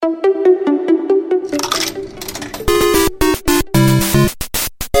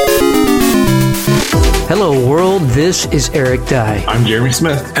This is Eric Dye. I'm Jeremy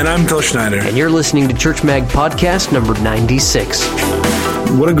Smith. And I'm Phil Schneider. And you're listening to Church Mag Podcast number 96.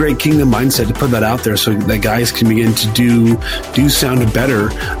 What a great kingdom mindset to put that out there so that guys can begin to do sound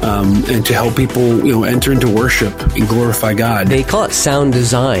better and to help people, enter into worship and glorify God. They call it sound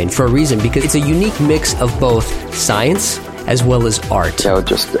design for a reason, because it's a unique mix of both science as well as art.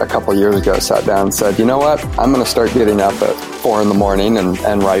 Just a couple of years ago, I sat down and said, you know what? I'm going to start getting up at 4 in the morning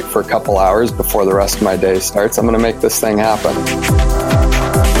and write for a couple hours before the rest of my day starts. I'm going to make this thing happen.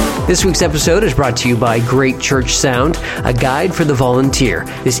 This week's episode is brought to you by Great Church Sound, a guide for the volunteer.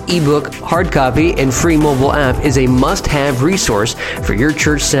 This ebook, hard copy, and free mobile app is a must-have resource for your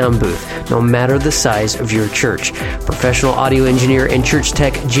church sound booth, no matter the size of your church. Professional audio engineer and church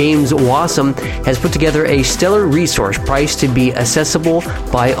tech James Wassam has put together a stellar resource priced to be accessible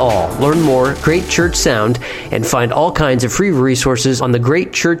by all. Learn more, Great Church Sound, and find all kinds of free resources on the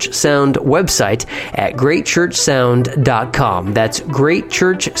Great Church Sound website at greatchurchsound.com. That's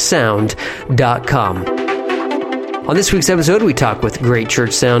greatchurchsound.com. On this week's episode, we talk with Great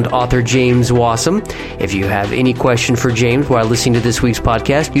Church Sound author James Wassam. If you have any question for James while listening to this week's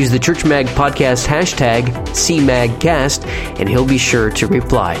podcast, use the Church Mag Podcast hashtag CMagCast, and he'll be sure to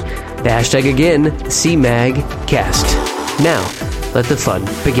reply. The hashtag again, CMagCast. Now, let the fun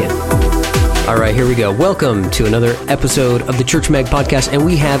begin. All right, here we go. Welcome to another episode of the Church Mag Podcast, and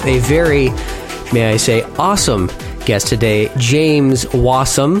we have a very, may I say, awesome guest today, James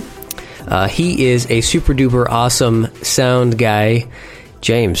Wassam. He is a super duper awesome sound guy.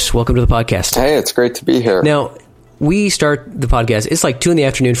 James, welcome to the podcast. Hey, it's great to be here. Now, we start the podcast, it's like 2 in the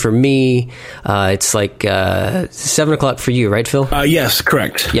afternoon for me. It's like 7 o'clock for you, right, Phil? Yes,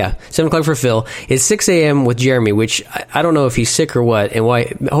 correct. Yeah, 7 o'clock for Phil. It's 6 a.m. with Jeremy, which I don't know if he's sick or what, and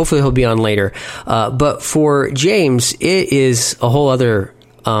why. Hopefully he'll be on later. But for James, it is a whole other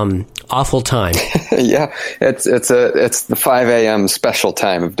awful time. Yeah, it's the 5 a.m. special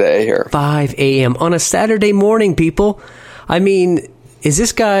time of day here. 5 a.m. on a Saturday morning, people. I mean, is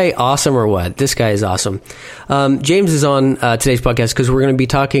this guy awesome or what? This guy is awesome. James is on today's podcast because we're going to be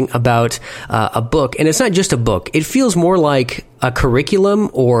talking about a book, and it's not just a book. It feels more like a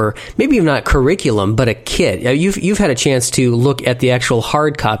curriculum, or maybe not curriculum, but a kit. You've had a chance to look at the actual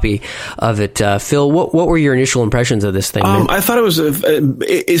hard copy of it, Phil. What were your initial impressions of this thing? I thought it was.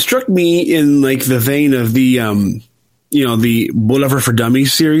 It struck me in like the vein of the the Whatever for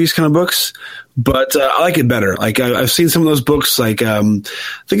Dummies series kind of books. But I like it better. Like I've seen some of those books. Like I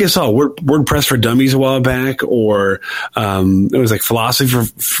think I saw WordPress for Dummies a while back, or it was like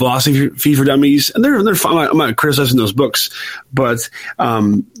Philosophy for Dummies, and they're fun. I'm not criticizing those books, but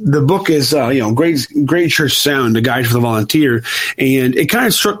the book is Great Church Sound, a guide for the volunteer, and it kind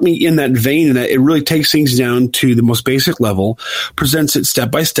of struck me in that vein, in that it really takes things down to the most basic level, presents it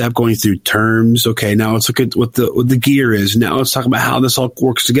step by step, going through terms. Okay, now let's look at what the gear is. Now let's talk about how this all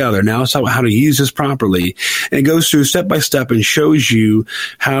works together. Now let's talk about how to use this properly, and it goes through step by step and shows you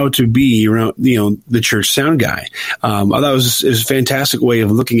how to be around, the church sound guy. I thought it was a fantastic way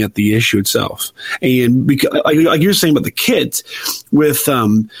of looking at the issue itself, and because, like you're saying about the kit with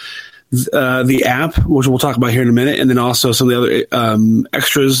the app, which we'll talk about here in a minute, and then also some of the other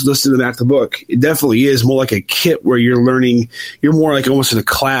extras listed in the back of the book. It definitely is more like a kit where you're learning. You're more like almost in a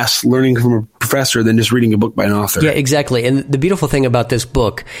class learning from a professor than just reading a book by an author. Yeah, exactly. And the beautiful thing about this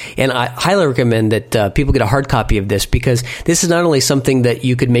book, and I highly recommend that people get a hard copy of this, because this is not only something that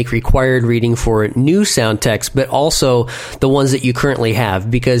you could make required reading for new sound techs, but also the ones that you currently have.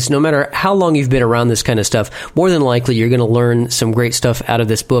 Because no matter how long you've been around this kind of stuff, more than likely you're going to learn some great stuff out of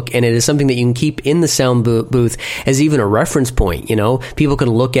this book, and it is something that you can keep in the sound booth as even a reference point. People can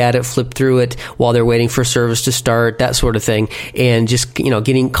look at it, flip through it while they're waiting for service to start, that sort of thing, and just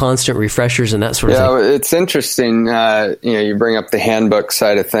getting constant refreshers and that sort of thing. Yeah, it's interesting. You bring up the handbook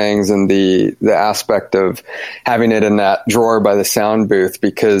side of things and the aspect of having it in that drawer by the sound booth,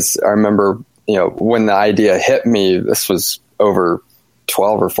 because I remember when the idea hit me, this was over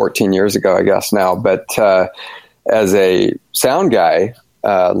 12 or 14 years ago, I guess now, but as a sound guy,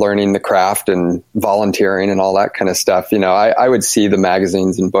 learning the craft and volunteering and all that kind of stuff, I would see the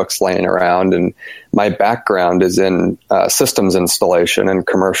magazines and books laying around, and my background is in systems installation and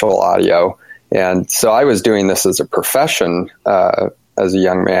commercial audio. And so I was doing this as a profession as a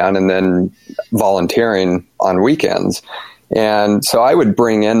young man, and then volunteering on weekends. And so I would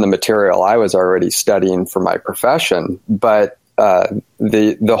bring in the material I was already studying for my profession. But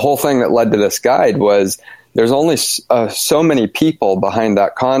the whole thing that led to this guide was there's only so many people behind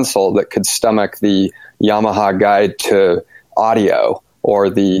that console that could stomach the Yamaha guide to audio, or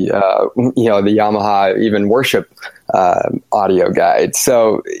the Yamaha even worship audio guide.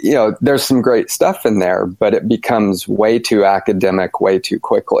 So, there's some great stuff in there, but it becomes way too academic way too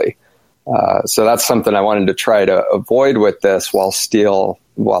quickly. So that's something I wanted to try to avoid with this while still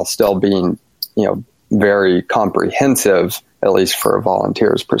being, very comprehensive, at least for a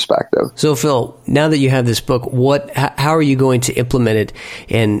volunteer's perspective. So, Phil, now that you have this book, how are you going to implement it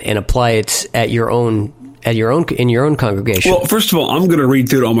and apply it in your own congregation? Well, first of all, I'm going to read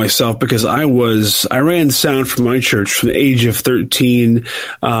through it all myself because I ran sound for my church from the age of 13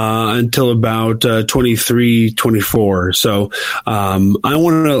 until about 23, 24. So I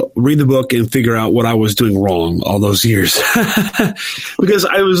want to read the book and figure out what I was doing wrong all those years because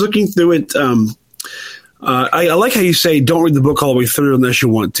I was looking through it. I like how you say don't read the book all the way through unless you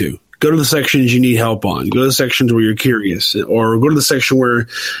want to. Go to the sections you need help on. Go to the sections where you're curious, or go to the section where,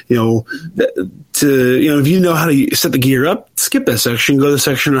 if you know how to set the gear up, skip that section. Go to the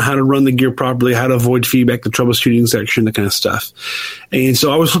section on how to run the gear properly, how to avoid feedback, the troubleshooting section, that kind of stuff. And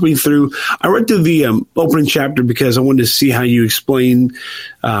so I was flipping through. I read through the opening chapter because I wanted to see how you explain.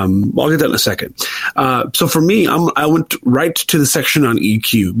 I'll get that in a second. So for me, I went right to the section on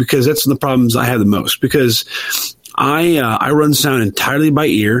EQ because that's the problems I have the most because I run sound entirely by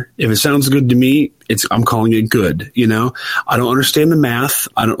ear. If it sounds good to me, I'm calling it good. I don't understand the math.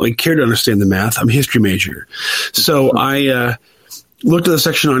 I don't really care to understand the math. I'm a history major. So I looked at the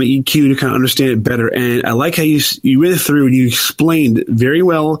section on EQ to kind of understand it better. And I like how you went through and you explained very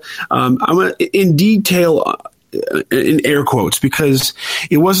well. I'm in detail, in air quotes, because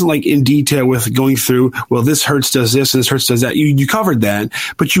it wasn't like in detail with going through, well, this Hertz does this and this Hertz does that. You covered that,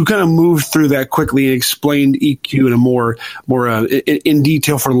 but you kind of moved through that quickly and explained EQ in a more in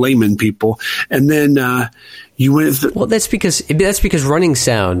detail for layman people. And then you went through. Well, that's because running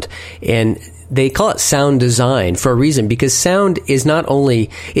sound, and they call it sound design for a reason, because sound is not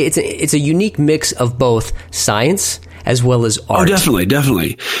only, it's a unique mix of both science as well as art. Oh,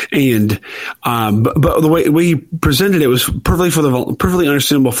 definitely. And, but the way you presented it was perfectly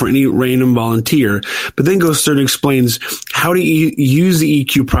understandable for any random volunteer, but then goes through and explains how to use the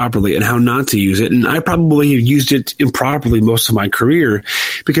EQ properly and how not to use it. And I probably have used it improperly most of my career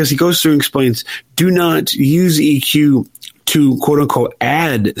because he goes through and explains, do not use EQ to quote unquote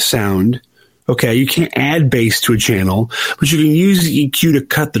add sound. Okay. You can't add bass to a channel, but you can use the EQ to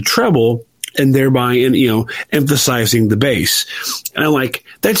cut the treble and thereby, emphasizing the bass. And I'm like,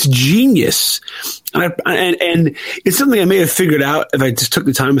 that's genius. And it's something I may have figured out if I just took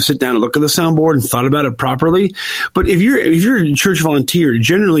the time to sit down and look at the soundboard and thought about it properly. But if you're a church volunteer,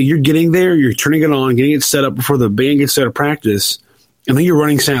 generally you're getting there, you're turning it on, getting it set up before the band gets out of practice, and then you're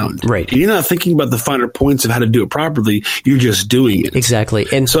running sound. Right. And you're not thinking about the finer points of how to do it properly. You're just doing it. Exactly.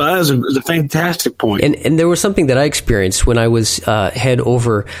 And so that was a fantastic point. And there was something that I experienced when I was head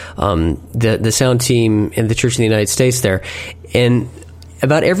over the sound team in the Church in the United States there. And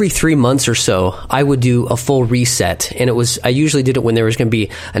about every 3 months or so, I would do a full reset. And I usually did it when there was going to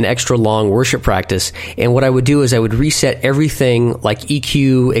be an extra long worship practice. And what I would do is I would reset everything like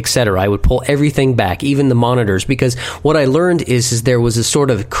EQ, etc. I would pull everything back, even the monitors, because what I learned is there was a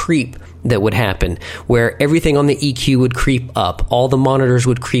sort of creep that would happen where everything on the EQ would creep up, all the monitors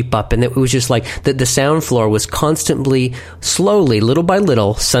would creep up, and it was just like the sound floor was constantly, slowly, little by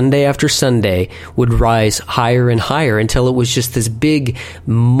little, Sunday after Sunday, would rise higher and higher until it was just this big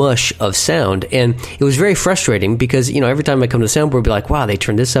mush of sound. And it was very frustrating because, every time I come to the soundboard, I'd be like, wow, they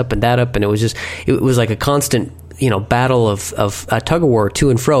turned this up and that up, and it was like a constant battle of tug of war to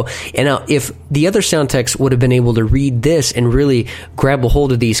and fro. And now, if the other sound techs would have been able to read this and really grab a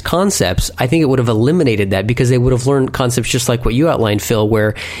hold of these concepts, I think it would have eliminated that, because they would have learned concepts just like what you outlined, Phil,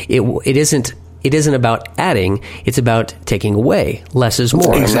 where it isn't about adding, it's about taking away. Less is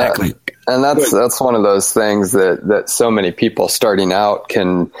more. Exactly. And that's one of those things that so many people starting out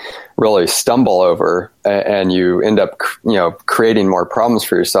can really stumble over, and you end up, creating more problems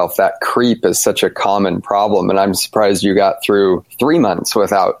for yourself. That creep is such a common problem. And I'm surprised you got through 3 months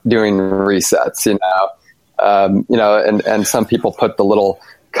without doing resets, and some people put the little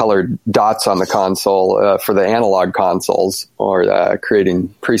colored dots on the console for the analog consoles, or creating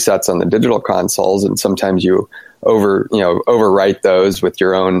presets on the digital consoles. And sometimes you overwrite those with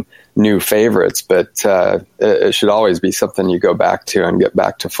your own new favorites, but it should always be something you go back to and get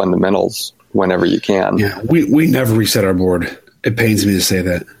back to fundamentals whenever you can. Yeah, we never reset our board. It pains me to say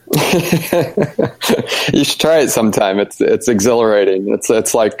that. You should try it sometime. It's exhilarating.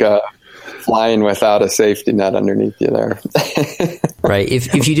 It's like flying without a safety net underneath you there. Right.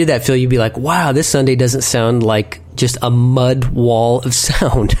 If you did that, Phil, you'd be like, wow, this Sunday doesn't sound like just a mud wall of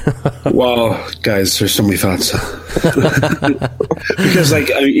sound. Well, guys, there's so many thoughts. Because I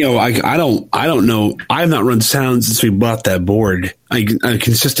don't know. I have not run sound since we bought that board. I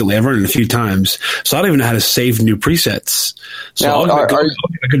consistently, I've run it a few times, so I don't even know how to save new presets. So now, are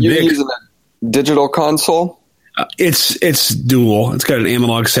you using a digital console? It's dual. It's got an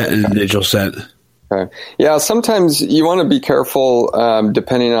analog set and a digital set. Okay. Yeah, sometimes you want to be careful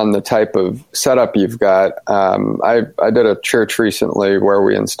depending on the type of setup you've got. I did a church recently where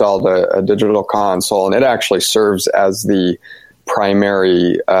we installed a digital console, and it actually serves as the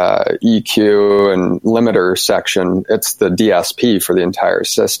primary EQ and limiter section. It's the DSP for the entire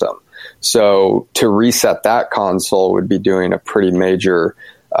system. So to reset that console would be doing a pretty major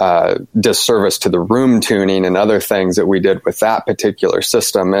disservice to the room tuning and other things that we did with that particular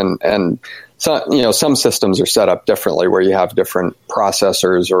system. And so, some systems are set up differently where you have different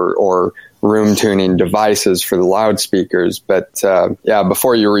processors or room tuning devices for the loudspeakers. But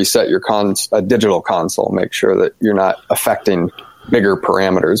before you reset your digital console, make sure that you're not affecting bigger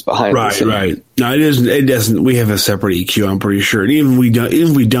parameters behind the scenes. Right. No, it doesn't. We have a separate EQ, I'm pretty sure. And even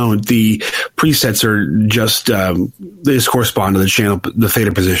if we don't, the presets are just they just correspond to the channel, the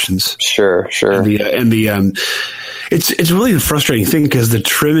fader positions. Sure. It's really a frustrating thing because the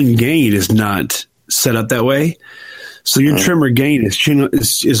trim and gain is not set up that way. So your trim or gain is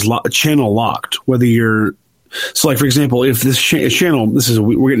channel locked. Whether you're like, for example, if this channel,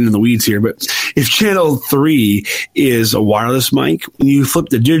 we're getting in the weeds here, but if channel 3 is a wireless mic, when you flip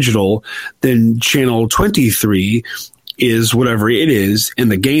the digital, then channel 23 is whatever it is,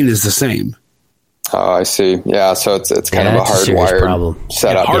 and the gain is the same. Oh, I see. Yeah, so it's kind of a hardwired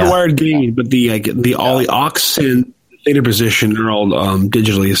setup. Hardwired gain, but all the aux and theta position are all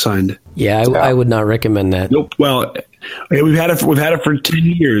digitally assigned. Yeah, I would not recommend that. Nope. Well, we've had it for 10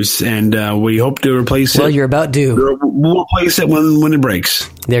 years, and we hope to replace it. Well, you're about due. We'll replace it when it breaks.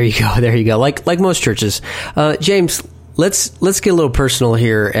 There you go. Like most churches, James. Let's get a little personal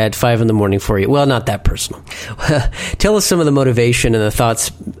here at 5 a.m. for you. Well, not that personal. Tell us some of the motivation and the thoughts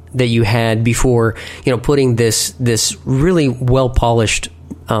that you had before, putting this really well polished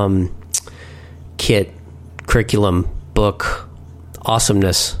kit, curriculum, book,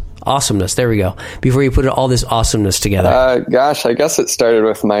 awesomeness. There we go. Before you put all this awesomeness together. Gosh, I guess it started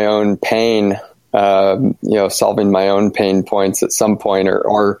with my own pain. Solving my own pain points at some point,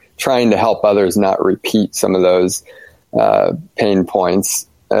 or trying to help others not repeat some of those pain points,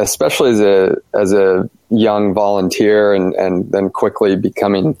 especially as a young volunteer and then quickly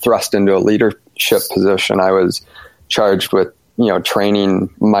becoming thrust into a leadership position. I was charged with, training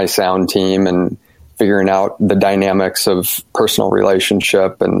my sound team and figuring out the dynamics of personal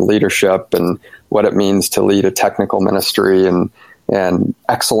relationship and leadership and what it means to lead a technical ministry and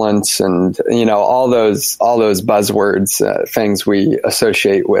excellence and, all those buzzwords, things we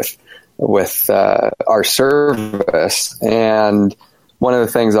associate with our service. And one of the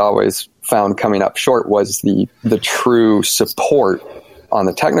things I always found coming up short was the true support on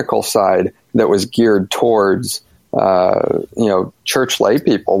the technical side that was geared towards, church lay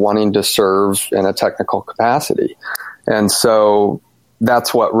people wanting to serve in a technical capacity. And so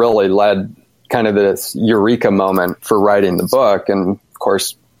that's what really led kind of this eureka moment for writing the book. And of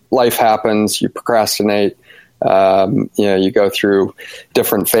course, life happens, you procrastinate. You go through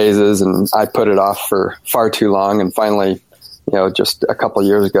different phases, and I put it off for far too long. And finally, just a couple of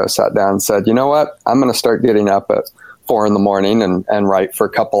years ago, sat down and said, you know what, I'm going to start getting up at 4 a.m. and write for a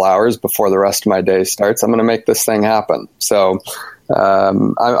couple hours before the rest of my day starts. I'm going to make this thing happen. So,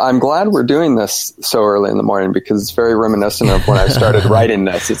 I'm glad we're doing this so early in the morning because it's very reminiscent of when I started writing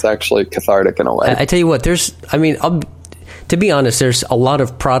this. It's actually cathartic in a way. I tell you what, to be honest, there's a lot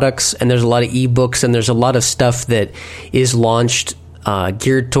of products and there's a lot of ebooks and there's a lot of stuff that is launched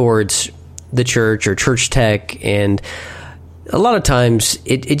geared towards the church or church tech. And a lot of times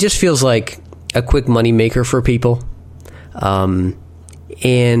it just feels like a quick money maker for people. And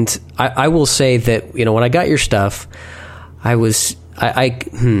I will say that, when I got your stuff, I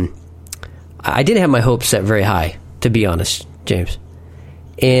didn't have my hopes set very high, to be honest, James.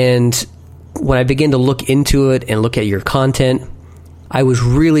 And when I began to look into it and look at your content, I was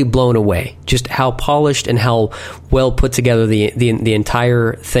really blown away just how polished and how well put together the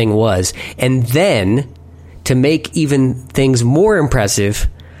entire thing was. And then, to make even things more impressive,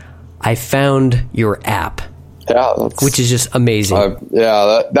 I found your app. Yeah, which is just amazing.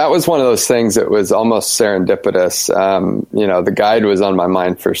 That was one of those things that was almost serendipitous. The guide was on my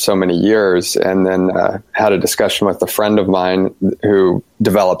mind for so many years, and then had a discussion with a friend of mine who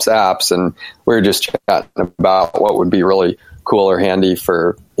develops apps, and we were just chatting about what would be really cool or handy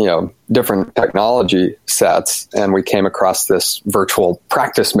for, different technology sets. And we came across this virtual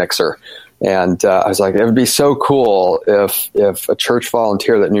practice mixer. And I was like, it would be so cool if a church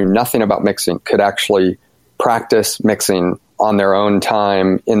volunteer that knew nothing about mixing could actually practice mixing on their own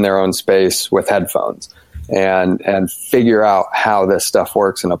time in their own space with headphones and figure out how this stuff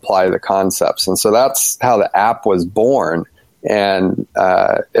works and apply the concepts. And so that's how the app was born. And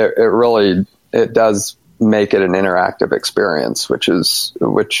it does make it an interactive experience, which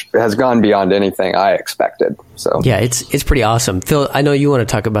has gone beyond anything I expected. So yeah, it's pretty awesome. Phil, I know you want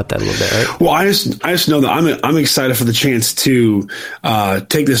to talk about that a little bit, right? Well, I just know that I'm excited for the chance to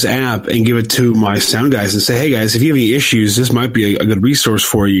take this app and give it to my sound guys and say, hey guys, if you have any issues, this might be a good resource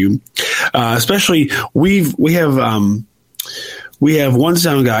for you. Especially we have one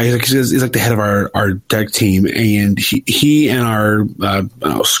sound guy. He's like the head of our tech team, and he and our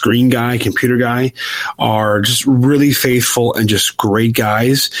screen guy, computer guy, are just really faithful and just great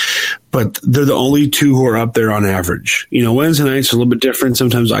guys. But they're the only two who are up there on average. Wednesday nights are a little bit different.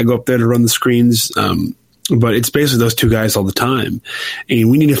 Sometimes I go up there to run the screens, but it's basically those two guys all the time.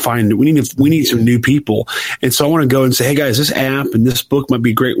 And we need some new people. And so I want to go and say, hey guys, this app and this book might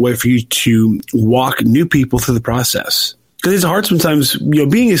be a great way for you to walk new people through the process. Because it's hard sometimes,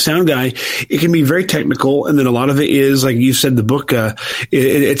 being a sound guy, it can be very technical. And then a lot of it is, like you said, the book,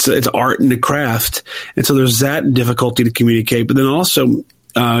 it's art and a craft. And so there's that difficulty to communicate. But then also,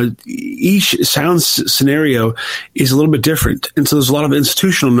 each sound scenario is a little bit different. And so there's a lot of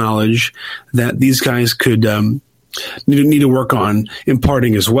institutional knowledge that these guys could, need to work on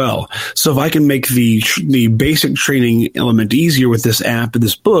imparting as well. So if I can make the basic training element easier with this app and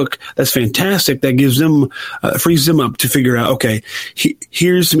this book, that's fantastic. That gives them, frees them up to figure out, okay,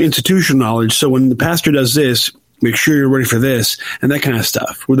 here's some institutional knowledge. So when the pastor does this, make sure you're ready for this and that kind of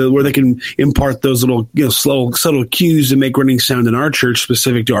stuff, where they can impart those little, subtle cues to make running sound in our church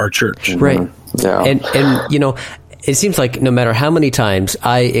specific to our church. Right. Yeah. And it seems like no matter how many times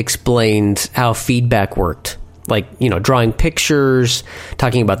I explained how feedback worked, like, drawing pictures,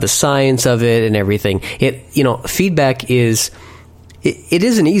 talking about the science of it and everything. Feedback it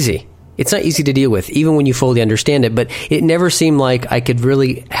isn't easy. It's not easy to deal with, even when you fully understand it, but it never seemed like I could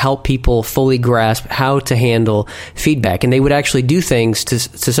really help people fully grasp how to handle feedback. And they would actually do things to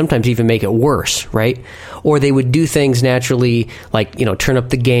sometimes even make it worse, right? Or they would do things naturally, like, turn up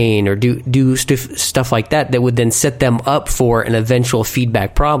the gain or do stuff like that would then set them up for an eventual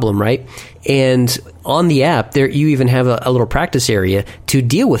feedback problem, right? And on the app, you even have a little practice area to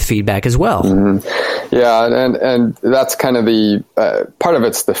deal with feedback as well. Mm-hmm. Yeah, and that's kind of the part of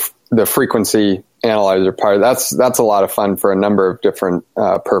it's the frequency analyzer part. That's a lot of fun for a number of different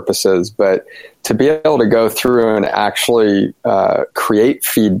purposes. But to be able to go through and actually create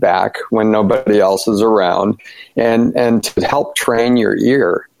feedback when nobody else is around, and to help train your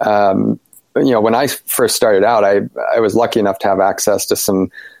ear. When I first started out, I was lucky enough to have access to some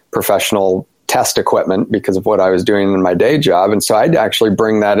professional test equipment because of what I was doing in my day job. And so I'd actually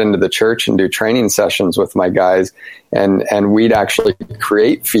bring that into the church and do training sessions with my guys. And we'd actually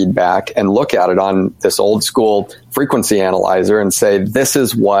create feedback and look at it on this old school frequency analyzer and say, this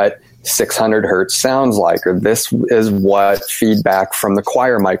is what 600 hertz sounds like, or this is what feedback from the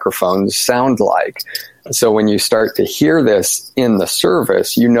choir microphones sound like. So when you start to hear this in the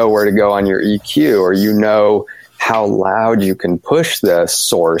service, you know where to go on your EQ, or how loud you can push this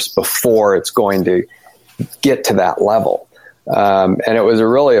source before it's going to get to that level. And it was a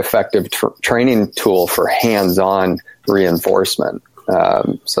really effective training tool for hands-on reinforcement.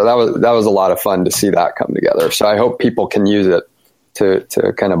 So that was a lot of fun to see that come together. So I hope people can use it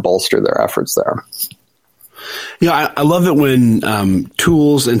to kind of bolster their efforts there. I love it when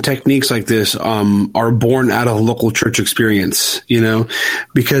tools and techniques like this are born out of a local church experience,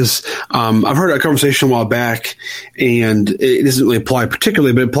 because I've heard a conversation a while back, and it doesn't really apply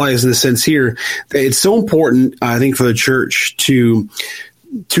particularly, but it applies in the sense here that it's so important, I think, for the church to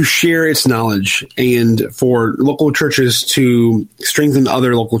share its knowledge and for local churches to strengthen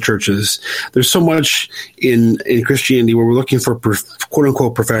other local churches. There's so much in Christianity where we're looking for quote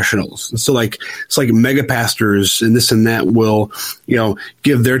unquote professionals. So it's like mega pastors and this and that will,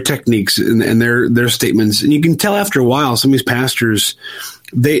 give their techniques and their statements. And you can tell after a while, some of these pastors,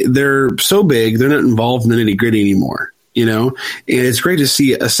 they're so big, they're not involved in the nitty gritty anymore. And it's great to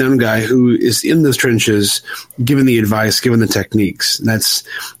see a sound guy who is in those trenches, giving the advice, giving the techniques. That's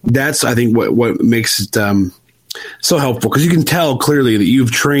I think what makes it so helpful, because you can tell clearly that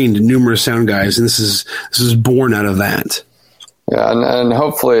you've trained numerous sound guys, and this is born out of that. Yeah, and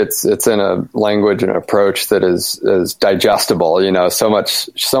hopefully it's in a language and approach that is digestible. You know, so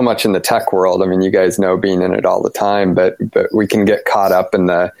much in the tech world. I mean, you guys know, being in it all the time, but we can get caught up in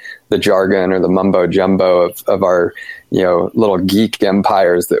the jargon or the mumbo jumbo of our, you know, little geek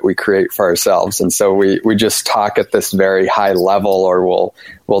empires that we create for ourselves. And so we just talk at this very high level, or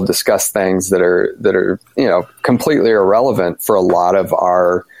we'll discuss things that are, you know, completely irrelevant for a lot of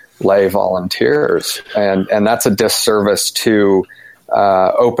our lay volunteers. And that's a disservice to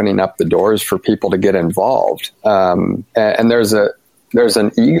opening up the doors for people to get involved. And there's an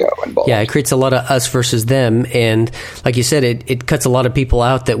ego involved. Yeah, it creates a lot of us versus them. And like you said, it cuts a lot of people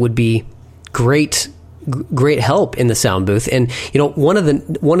out that would be great help in the sound booth. And, you know, one of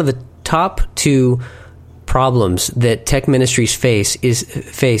the top two problems that tech ministries face is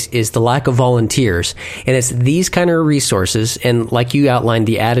the lack of volunteers. And it's these kind of resources, and like you outlined,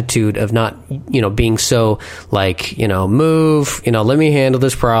 the attitude of not, you know, being so like, you know, move, you know, let me handle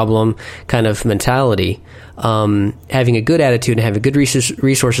this problem kind of mentality. Having a good attitude and having good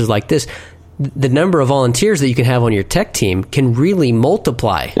resources like this, the number of volunteers that you can have on your tech team can really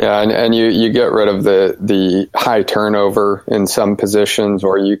multiply. Yeah, and you get rid of the high turnover in some positions,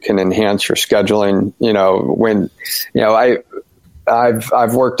 or you can enhance your scheduling. You know, when, you know,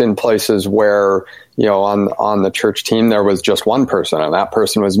 I've worked in places where, you know, on the church team there was just one person, and that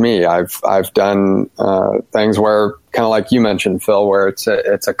person was me. I've done things where, kind of like you mentioned, Phil, where it's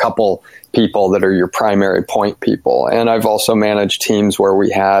a couple people that are your primary point people, and I've also managed teams where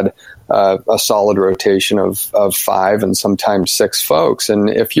we had a solid rotation of 5 and sometimes 6 folks. And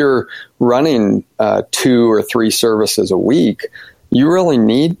if you're running 2 or 3 services a week, you really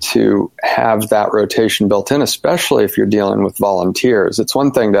need to have that rotation built in, especially if you're dealing with volunteers. It's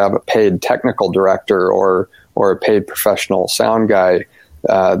one thing to have a paid technical director or a paid professional sound guy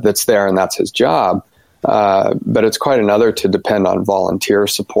that's there and that's his job. But it's quite another to depend on volunteer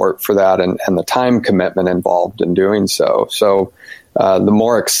support for that and the time commitment involved in doing so. So the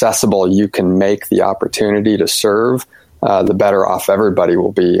more accessible you can make the opportunity to serve, the better off everybody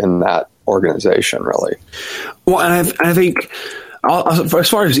will be in that organization, really. Well, and I think, as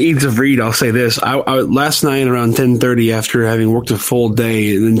far as ease of read, I'll say this. I last night around 10:30, after having worked a full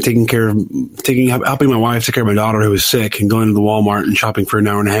day and then helping my wife take care of my daughter who was sick and going to the Walmart and shopping for an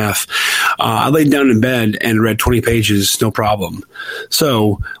hour and a half, I laid down in bed and read 20 pages, no problem.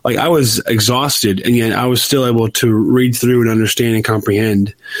 So, like, I was exhausted, and yet I was still able to read through and understand and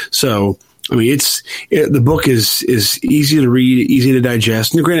comprehend. So, I mean, the book is easy to read, easy to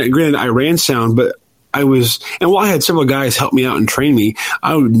digest. And granted, I ran sound, but and while I had several guys help me out and train me,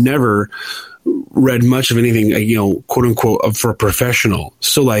 I would never read much of anything, you know, quote unquote, for a professional.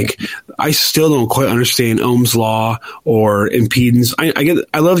 So, like, I still don't quite understand Ohm's law or impedance.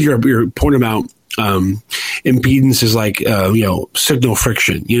 I love your point about impedance is like, you know, signal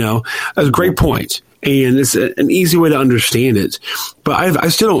friction. You know, that's a great point, and it's an easy way to understand it. But I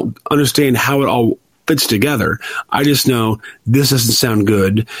still don't understand how it all fits together. I just know this doesn't sound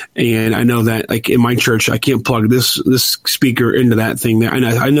good, and I know that, like, in my church, I can't plug this speaker into that thing there. And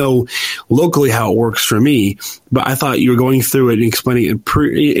I know locally how it works for me, but I thought you were going through it and explaining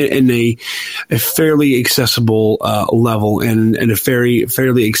it in a fairly accessible level and a fairly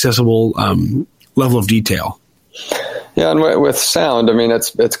accessible level of detail. Yeah, and with sound, I mean,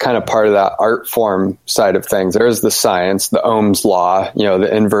 it's kind of part of that art form side of things. There's the science, the Ohm's law, you know,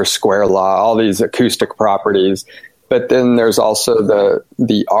 the inverse square law, all these acoustic properties. But then there's also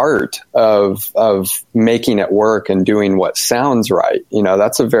the art of making it work and doing what sounds right. You know,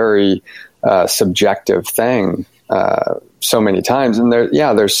 that's a very subjective thing so many times. And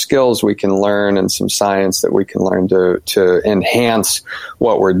there's skills we can learn and some science that we can learn to enhance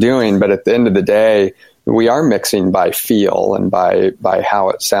what we're doing. But at the end of the day, we are mixing by feel and by how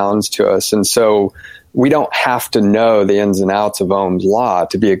it sounds to us. And so we don't have to know the ins and outs of Ohm's law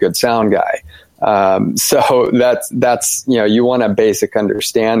to be a good sound guy. So that's, you know, you want a basic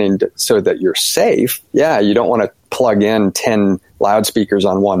understanding so that you're safe. Yeah. You don't want to plug in 10 loudspeakers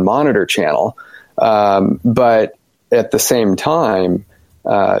on one monitor channel. But at the same time,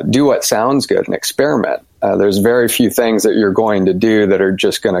 do what sounds good and experiment. There's very few things that you're going to do that are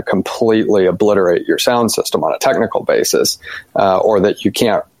just going to completely obliterate your sound system on a technical basis, or that you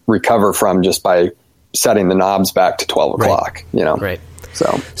can't recover from just by setting the knobs back to 12 o'clock, you know? Right.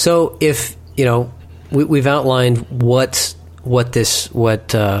 So if, you know, we've outlined what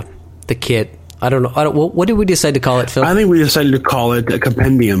the kit, I don't know. What did we decide to call it, Phil? I think we decided to call it a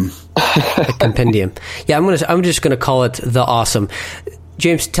compendium. A compendium. Yeah, I'm just going to call it the Awesome.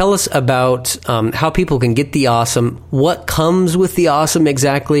 James, tell us about how people can get the Awesome. What comes with the Awesome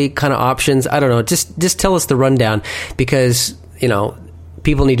exactly? Kind of options? I don't know. Just tell us the rundown, because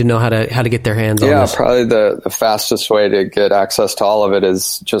people need to know how to get their hands on this? Yeah, probably the fastest way to get access to all of it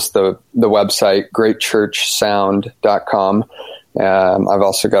is just the website, greatchurchsound.com. I've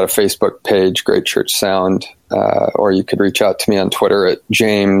also got a Facebook page, Great Church Sound, or you could reach out to me on Twitter at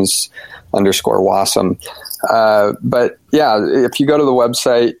James_Wassam. But yeah, if you go to the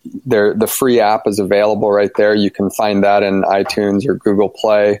website, the free app is available right there. You can find that in iTunes or Google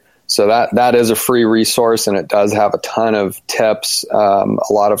Play. So that is a free resource, and it does have a ton of tips. A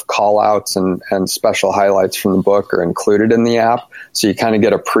lot of call outs and special highlights from the book are included in the app. So you kind of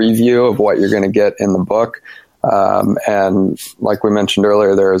get a preview of what you're going to get in the book. And like we mentioned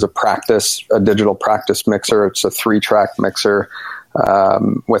earlier, there is a digital practice mixer. It's a 3-track mixer,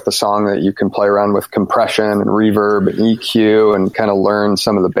 with a song that you can play around with compression and reverb and EQ and kind of learn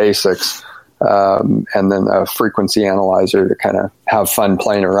some of the basics. And then a frequency analyzer to kind of have fun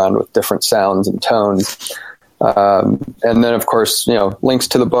playing around with different sounds and tones. And then of course, links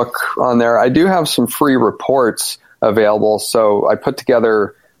to the book on there. I do have some free reports available. So I put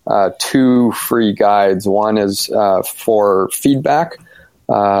together 2 free guides. One is for feedback.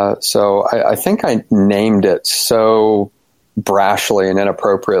 So I think I named it so brashly and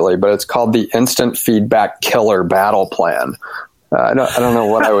inappropriately, but it's called the Instant Feedback Killer Battle Plan. I don't know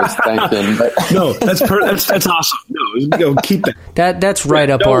what I was thinking, but no, that's awesome. No, keep that. That's right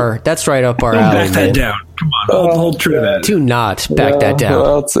up our alley. Back that down. Come on, hold true to that. Do not back that down.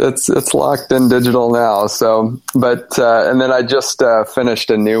 Well, it's locked in digital now. So, but and then I just finished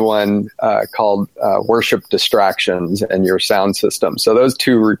a new one called Worship Distractions and Your Sound System. So those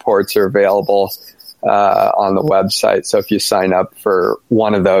 2 reports are available on the website. So if you sign up for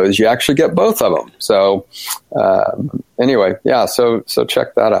one of those, you actually get both of them. So anyway, yeah, so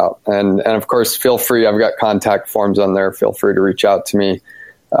check that out. And of course, feel free. I've got contact forms on there. Feel free to reach out to me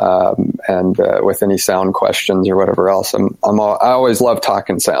and with any sound questions or whatever else. I always love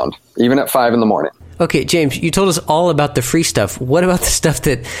talking sound, even at 5 a.m. Okay, James, you told us all about the free stuff. What about the stuff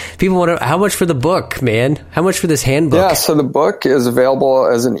that people want to... How much for the book, man? How much for this handbook? Yeah, so the book is available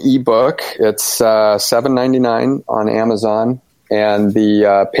as an ebook. It's $7.99 on Amazon, and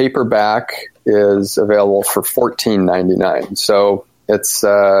the paperback is available for $14.99. So it's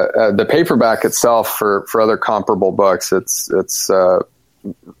the paperback itself for other comparable books. It's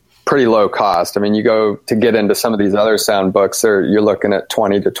pretty low cost. I mean, you go to get into some of these other sound books, you're looking at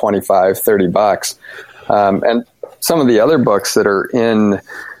 $20 to $25, $30. And some of the other books that are in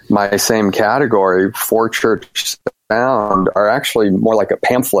my same category for church sound are actually more like a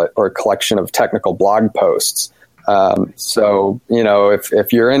pamphlet or a collection of technical blog posts. So,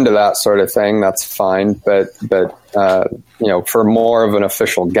 if you're into that sort of thing, that's fine. But for more of an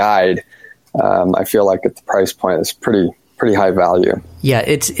official guide, I feel like at the price point, it's pretty high value. Yeah,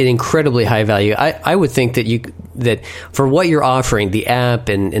 it's an incredibly high value. I would think that for what you're offering, the app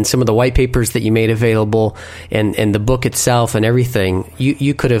and some of the white papers that you made available and the book itself and everything,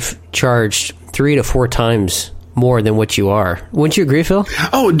 you could have charged 3 to 4 times more than what you are. Wouldn't you agree, Phil?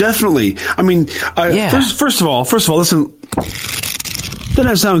 Oh, definitely. I mean, first of all, listen, doesn't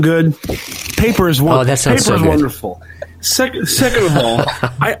that sound good? Paper is wonderful. Oh, that sounds so good. Wonderful. Second of all,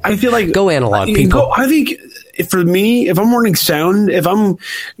 I feel like go analog, people. I think for me, if I'm learning sound, if I'm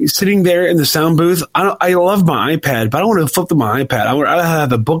sitting there in the sound booth, I love my iPad, but I don't want to flip to my iPad. I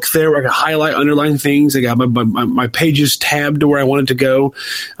have a book there where I can highlight, underline things. I got my pages tabbed to where I want it to go.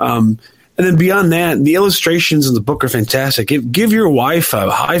 And then beyond that, the illustrations in the book are fantastic. Give your wife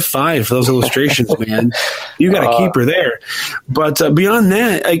a high five for those illustrations, man. You got to keep her there. But beyond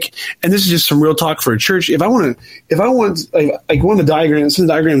that, and this is just some real talk for a church. If I want one of the diagrams, some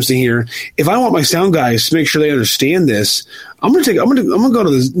diagrams in here, if I want my sound guys to make sure they understand this, I'm gonna go to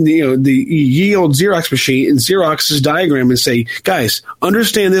the ye old Xerox machine and Xerox this diagram and say, guys,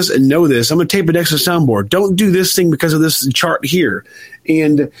 understand this and know this. I'm gonna tape it next to the soundboard. Don't do this thing because of this chart here.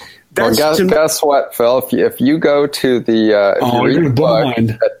 And guess what, Phil? If you go to the book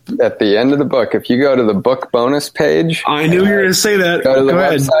at the end of the book, if you go to the book bonus page, I knew you were going to say that. Go to the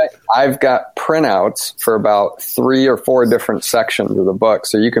website. I've got printouts for about 3 or 4 different sections of the book,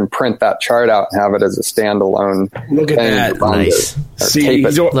 so you can print that chart out and have it as a standalone. Look at that! Nice. See,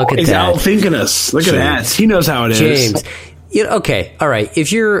 he's outthinking us. Look at that. He knows how it is. James. Okay, all right.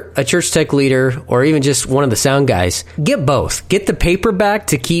 If you're a church tech leader or even just one of the sound guys, get both. Get the paperback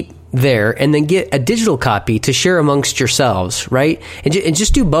to keep there and then get a digital copy to share amongst yourselves, right? And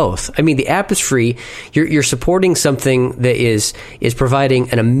just do both. I mean, the app is free. You're supporting something that is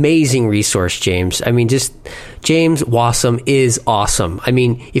providing an amazing resource, James. I mean, just James Wasem is awesome. I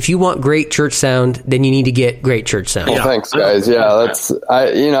mean, if you want great church sound, then you need to get great church sound. Well, thanks, guys. Yeah,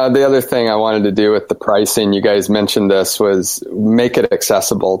 the other thing I wanted to do with the pricing, you guys mentioned this, was make it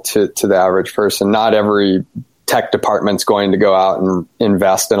accessible to the average person. Not every tech department's going to go out and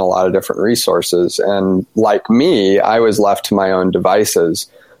invest in a lot of different resources. And like me, I was left to my own devices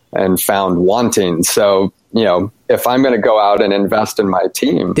and found wanting. So, if I'm going to go out and invest in my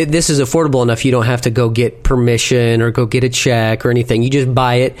team, this is affordable enough. You don't have to go get permission or go get a check or anything. You just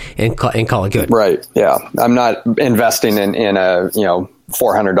buy it and call it good. Right. Yeah. I'm not investing in a,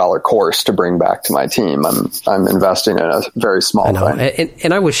 $400 course to bring back to my team. I'm investing in a very small thing.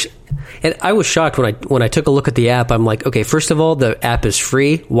 And I was shocked when I took a look at the app. I'm like, okay, first of all, the app is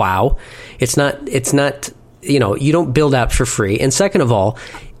free. Wow. It's not, you don't build apps for free. And second of all,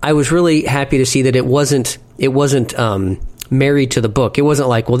 I was really happy to see that it wasn't married to the book. It wasn't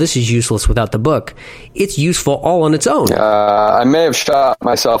like, well, this is useless without the book. It's useful all on its own. I may have shot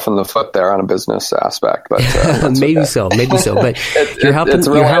myself in the foot there on a business aspect, but maybe okay. so. But you're helping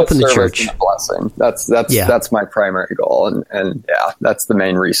the church. A blessing. That's my primary goal, and that's the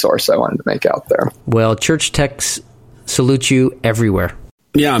main resource I wanted to make out there. Well, church techs salute you everywhere.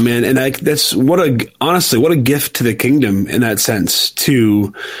 Yeah, man, and that's honestly what a gift to the kingdom in that sense.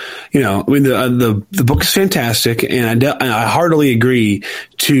 To, the book is fantastic, and I heartily agree.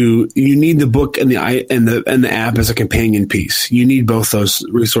 You need the book and the app as a companion piece. You need both those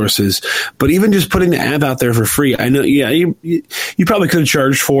resources. But even just putting the app out there for free, I know. Yeah, you probably could have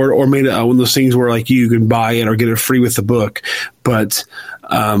charged for it or made it one of those things where like you can buy it or get it free with the book, but.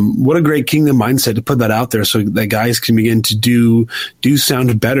 What a great kingdom mindset to put that out there so that guys can begin to do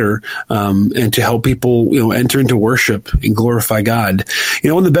sound better, and to help people, enter into worship and glorify God.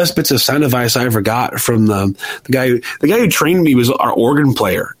 One of the best bits of sound advice I ever got from the guy who trained me was our organ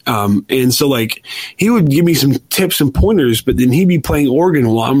player. And so like he would give me some tips and pointers, but then he'd be playing organ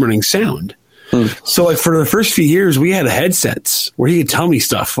while I'm running sound. So like for the first few years, we had headsets where he could tell me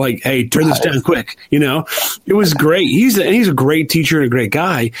stuff like, "Hey, turn this down quick." It was great. He's a great teacher and a great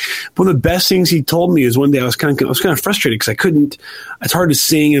guy. One of the best things he told me is one day I was kind of frustrated because it's hard to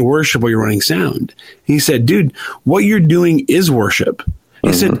sing and worship while you're running sound. He said, "Dude, what you're doing is worship."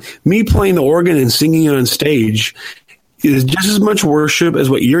 He said, "Me playing the organ and singing on stage is just as much worship as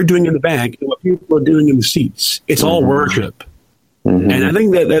what you're doing in the back and what people are doing in the seats. It's all worship." Mm-hmm. And I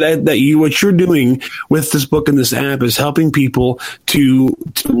think that what you're doing with this book and this app is helping people to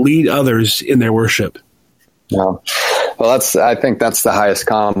lead others in their worship. Yeah. Well, I think that's the highest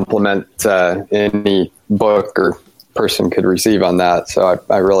compliment any book or person could receive on that. So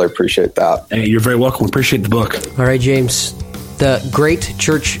I really appreciate that. Hey, you're very welcome. Appreciate the book. All right, James. The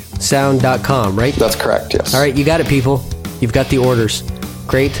greatchurchsound.com, right? That's correct, yes. All right, you got it, people. You've got the orders.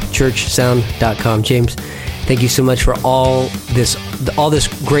 Greatchurchsound.com. James, thank you so much for all this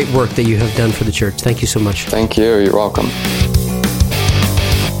great work that you have done for the church. Thank you so much. Thank you. You're welcome.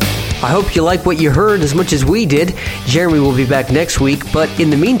 I hope you like what you heard as much as we did. Jeremy will be back next week, but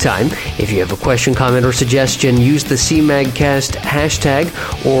in the meantime, if you have a question, comment, or suggestion, use the CMAGcast hashtag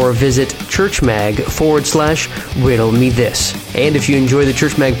or visit churchmag.com/riddle me this. And if you enjoy the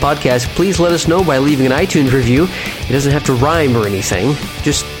Church Mag podcast, please let us know by leaving an iTunes review. It doesn't have to rhyme or anything.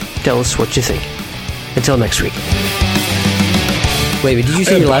 Just tell us what you think. Until next week. Wait, did you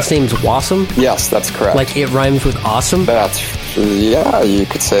say your last name's Wasem? Yes, that's correct. Like it rhymes with awesome? Yeah, you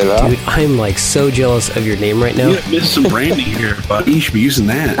could say that. Dude, I'm like so jealous of your name right now. You missed some branding here, but you should be using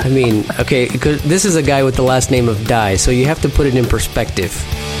that. I mean, okay, because this is a guy with the last name of Dye, so you have to put it in perspective.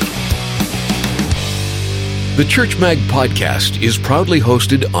 The Church Mag podcast is proudly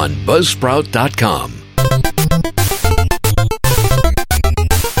hosted on Buzzsprout.com.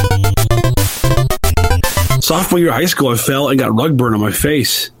 Sophomore year of high school, I fell and got rug burn on my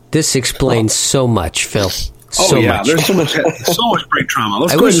face. This explains so much, Phil. Much. There's so much break trauma.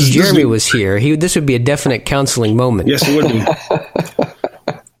 I wish Jeremy was here. This would be a definite counseling moment. Yes, it would be.